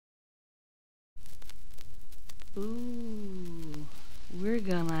Ooh, we're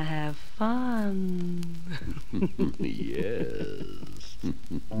gonna have fun. Yes.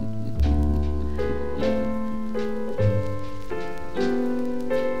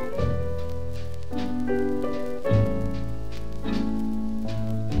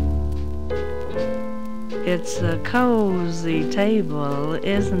 It's a cozy table,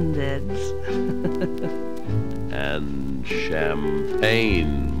 isn't it? And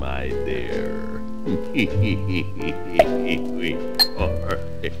champagne, my dear.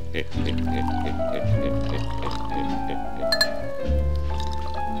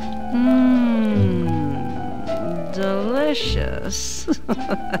 Delicious.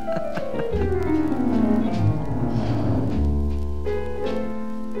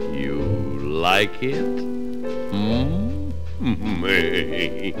 You like it?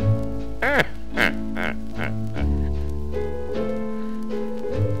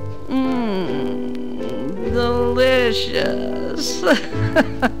 Delicious.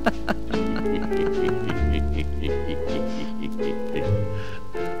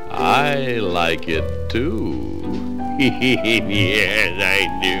 I like it too. Yes, I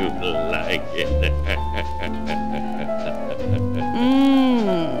do like it.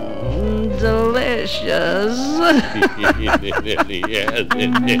 Delicious. Yes,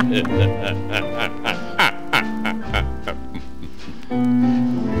 it is.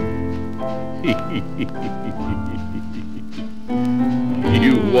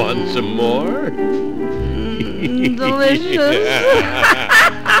 You want some more? Delicious.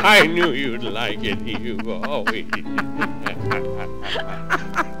 I knew you'd like it. You always.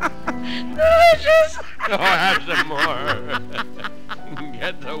 Delicious. Oh, have some more.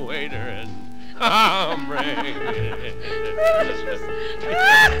 Get the waiter and bring it.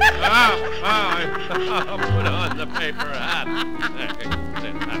 Put on the paper hat.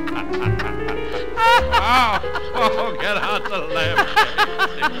 Get out the lamp.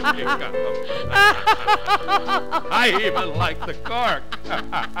 I even like the cork.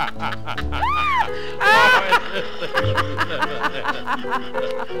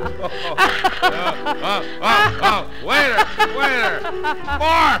 Waiter,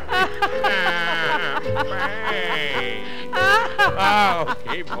 more.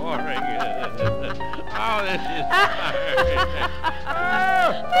 Keep pouring it. This is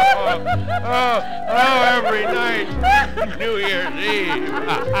every night, New Year's Eve.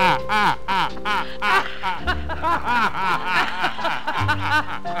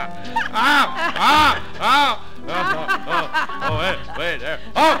 Wait there.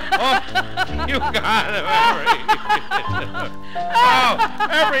 You got him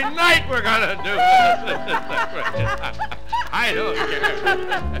every night we're gonna do this. I don't care.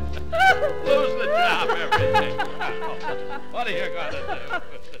 Lose the job, everything. What are you gonna do?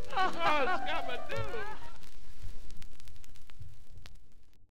 It's coming, dude.